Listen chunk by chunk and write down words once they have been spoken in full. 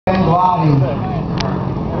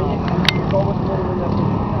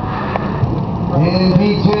In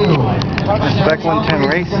P2. Spec 110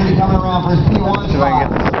 race. Going to be coming around for his P1 See if I can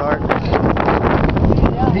spot. get the start.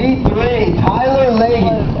 P3, Tyler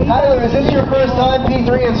Leahy. Tyler, is this your first time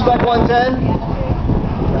P3 in Spec 110?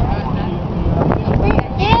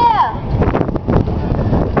 Yeah.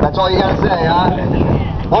 That's all you got to say,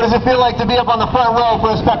 huh? What does it feel like to be up on the front row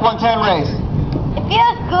for a Spec 110 race? It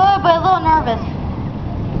feels good, but a little nervous.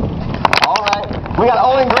 All right. We got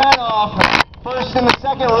Owen Granoff first in the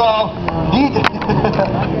second row.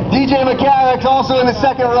 DJ McCarrick's also in the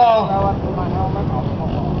second row.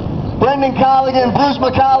 Brendan Colligan, Bruce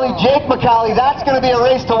McCauley, Jake McCauley. That's going to be a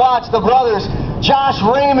race to watch. The brothers, Josh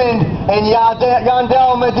Raymond and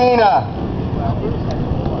Yandel Medina.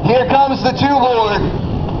 Here comes the two-board.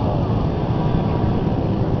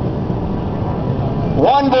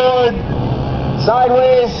 One board,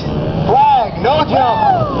 sideways, flag, no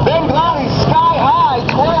jump. Ben Glotty sky high,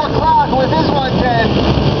 12 o'clock with his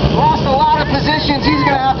 110. Lost a lot of positions. He's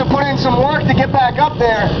going to have to put in some work to get back up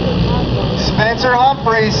there. Spencer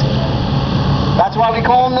Humphreys. That's why we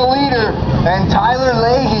call him the leader. And Tyler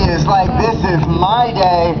Leahy is like, this is my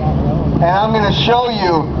day. And I'm going to show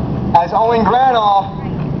you as Owen Granoff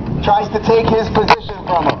tries to take his position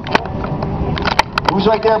from him. Who's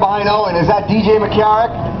right there behind Owen? Is that DJ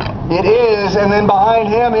McCarrick? It is. And then behind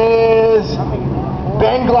him is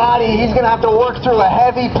Ben Glotty. He's going to have to work through a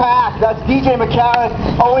heavy pack. That's DJ McCarrick,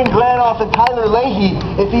 Owen Granoff, and Tyler Leahy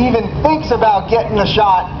if he even thinks about getting a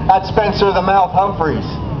shot at Spencer the Mouth Humphreys.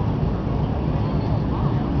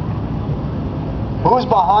 Who's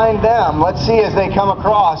behind them? Let's see as they come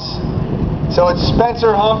across. So it's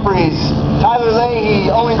Spencer Humphreys, Tyler Leahy,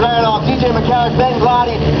 Owen Granoff, DJ McCarrick, Ben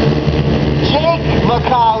Glotty, Jake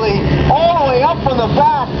McCauley, all the way up from the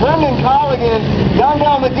back, Brendan Colligan,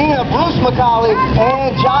 Yandel Medina, Bruce McCauley,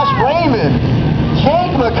 and Josh Raymond.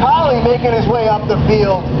 Jake McCauley making his way up the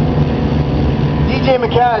field. DJ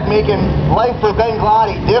McCarrick making life for Ben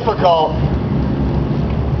Glotty difficult.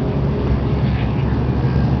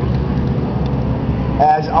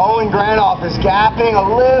 As Owen Granoff is gapping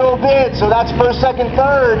a little bit, so that's first, second,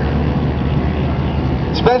 third.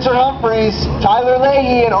 Spencer Humphreys, Tyler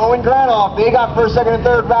Leahy, and Owen Granoff, they got first, second, and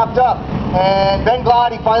third wrapped up. And Ben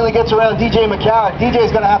Glotty finally gets around DJ McCarrick.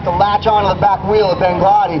 DJ's going to have to latch onto the back wheel of Ben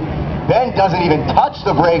Glotty. Ben doesn't even touch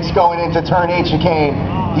the brakes going into turn 8 chicane.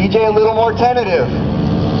 DJ a little more tentative.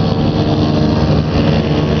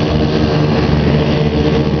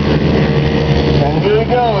 And here he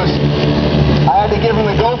goes. I had to give him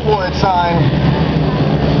the go for it sign.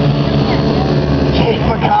 Jake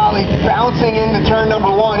McCauley bouncing into turn number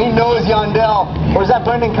 1. He knows Yandel, or is that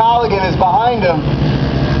Brendan Colligan, is behind him.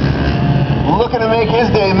 Looking to make his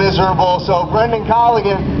day miserable. So Brendan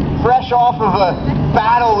Colligan, fresh off of a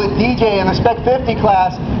battle with DJ in the Spec 50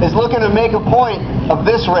 class, is looking to make a point of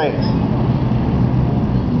this race.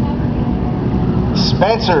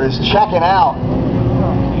 Spencer is checking out.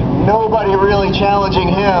 Nobody really challenging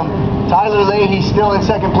him. Tyler Leahy still in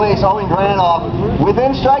second place. Owen Granoff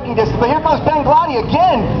within striking distance. But here comes Ben Glotty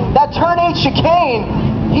again. That turn 8 chicane,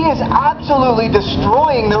 he is absolutely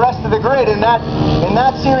destroying the rest of the grid in that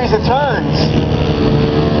series of turns.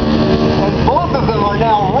 And both of them are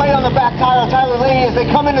now right on the back tire of Tyler Leahy as they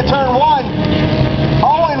come into turn 1.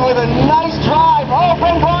 Owen with a nice drive. Oh,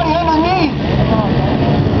 Ben Glotty underneath.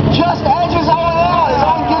 Just edges Owen out as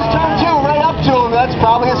Owen gives turn 2 right up to him. That's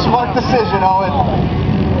probably a smart decision, Owen.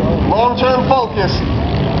 Long-term focus.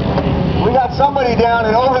 We got somebody down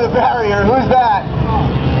and over the barrier. Who's that?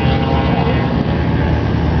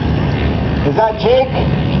 Is that Jake?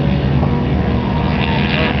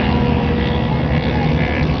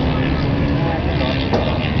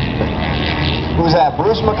 Who's that?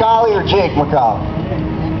 Bruce McCauley or Jake McCauley?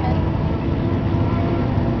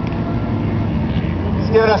 He's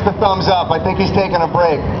giving us the thumbs up. I think he's taking a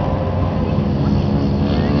break.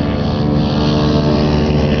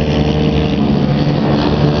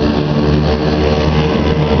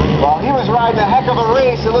 Well, he was riding a heck of a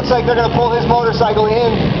race. It looks like they're going to pull his motorcycle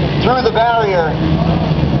in through the barrier.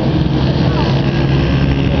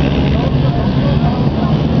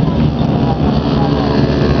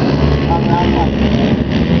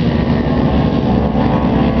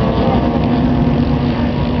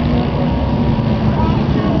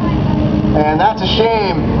 And that's a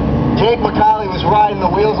shame. Jake McCauley was riding the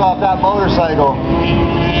wheels off that motorcycle.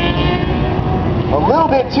 A little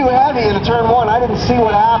bit too heavy into turn 1. I didn't see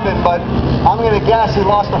what happened, but I'm going to guess he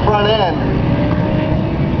lost the front end.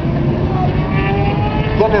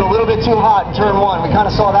 Getting it a little bit too hot in turn 1. We kind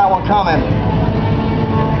of saw that one coming.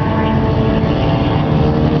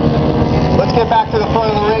 Let's Let's get back to the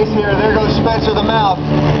front of the race here. There goes Spencer the Mouth.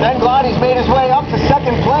 Ben Glotty's made his way up to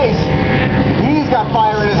second place. He's got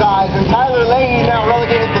fire in his eyes, and Tyler Leahy now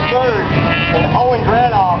relegated to third. And Owen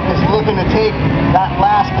Granoff is looking to take that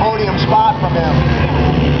last podium spot from him.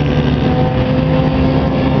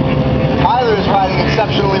 Tyler is riding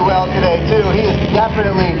exceptionally well today, too. He is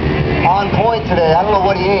definitely on point today. I don't know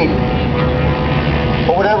what he ate,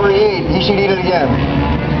 but whatever he ate, he should eat it again.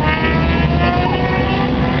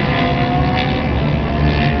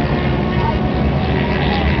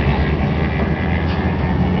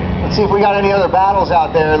 Let's see if we got any other battles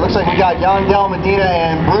out there. It looks like we got Yandel Medina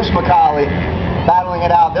and Bruce McCauley battling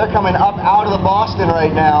it out. They're coming up out of the Boston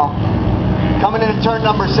right now. Coming into turn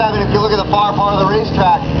number 7, if you look at the far part of the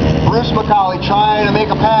racetrack, Bruce McCauley trying to make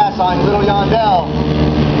a pass on little Yandel.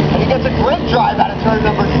 And he gets a great drive out of turn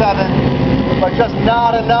number 7, but just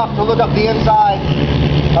not enough to look up the inside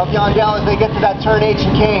of Yandel as they get to that turn H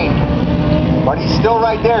and Kane. But he's still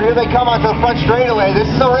right there. Here they come onto the front straightaway. This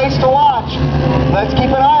is a race to watch. Let's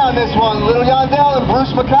keep an eye on this one. Little Yandel and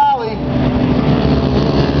Bruce McCauley.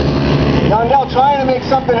 Yandel trying to make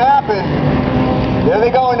something happen. There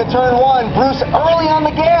they go into turn 1. Bruce early on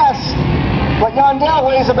the gas. But Yandel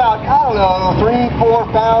weighs about, I don't know,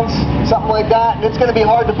 3-4 pounds, something like that. And it's going to be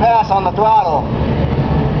hard to pass on the throttle.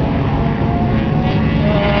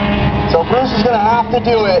 So Bruce is going to have to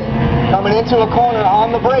do it coming into a corner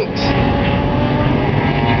on the brakes.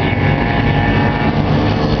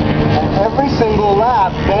 Every single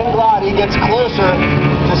lap, Ben Glotty gets closer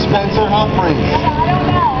to Spencer Humphreys.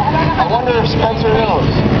 I wonder if Spencer knows.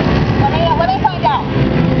 Let me find out.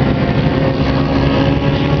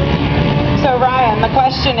 So Ryan, the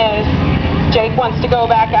question is, Jake wants to go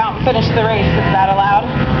back out and finish the race. Is that allowed?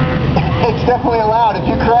 It's definitely allowed. If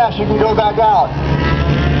you crash, you can go back out.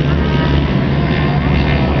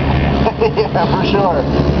 Yeah, for sure.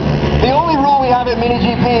 The only rule we have at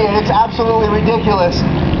Mini-GP, and it's absolutely ridiculous,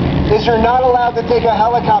 is you're not allowed to take a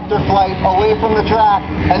helicopter flight away from the track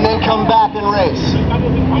and then come back and race.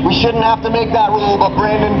 We shouldn't have to make that rule, but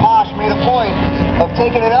Brandon Posh made a point of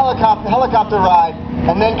taking an helicopter ride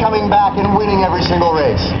and then coming back and winning every single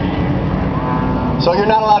race. So you're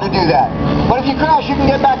not allowed to do that. But if you crash, you can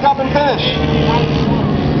get back up and finish.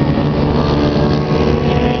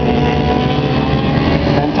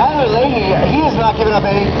 And Tyler Leahy, he has not given up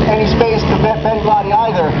any space to Ben Glotty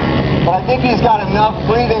either. But I think he's got enough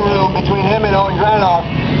breathing room between him and Owen Granoff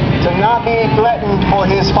to not be threatened for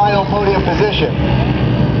his final podium position.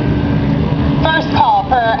 First call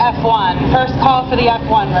for F1. First call for the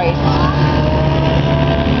F1 race.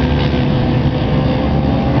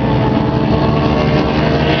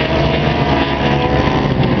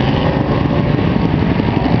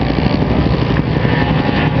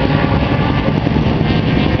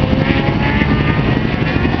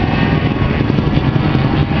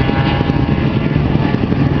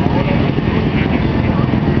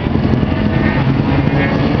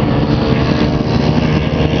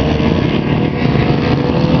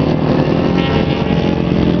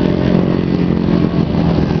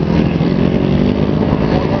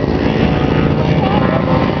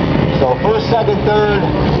 Second, third,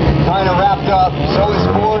 kind of wrapped up. So is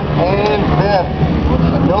fourth and fifth.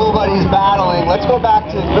 Nobody's battling. Let's go back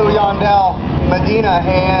to Little Yandel Medina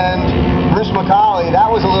and Bruce McCauley.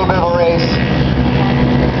 That was a little bit of a race.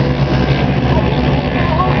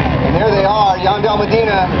 And there they are, Yandel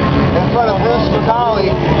Medina in front of Bruce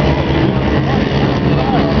McCauley.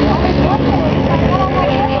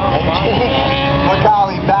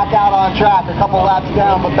 McCauley back out on track, a couple laps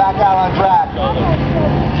down, but back out on track.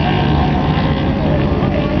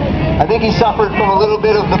 I think he suffered from a little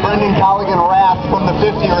bit of the Brendan Colligan wrath from the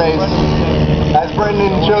 50 race, as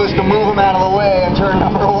Brendan chose to move him out of the way in turn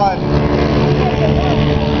number 1.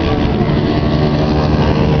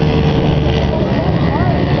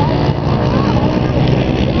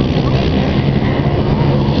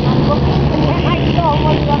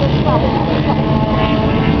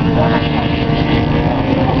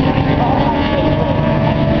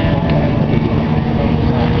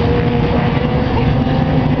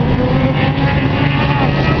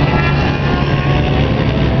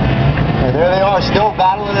 Still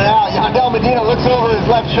battling it out. Yandel Medina looks over his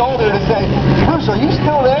left shoulder to say, Bruce, are you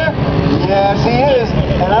still there? Yes, he is.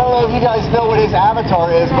 And I don't know if you guys know what his avatar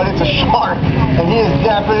is, but it's a shark. And he is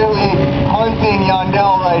definitely hunting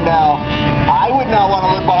Yandel right now. I would not want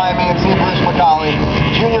to look behind me and see Bruce McCauley,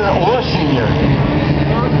 junior or senior.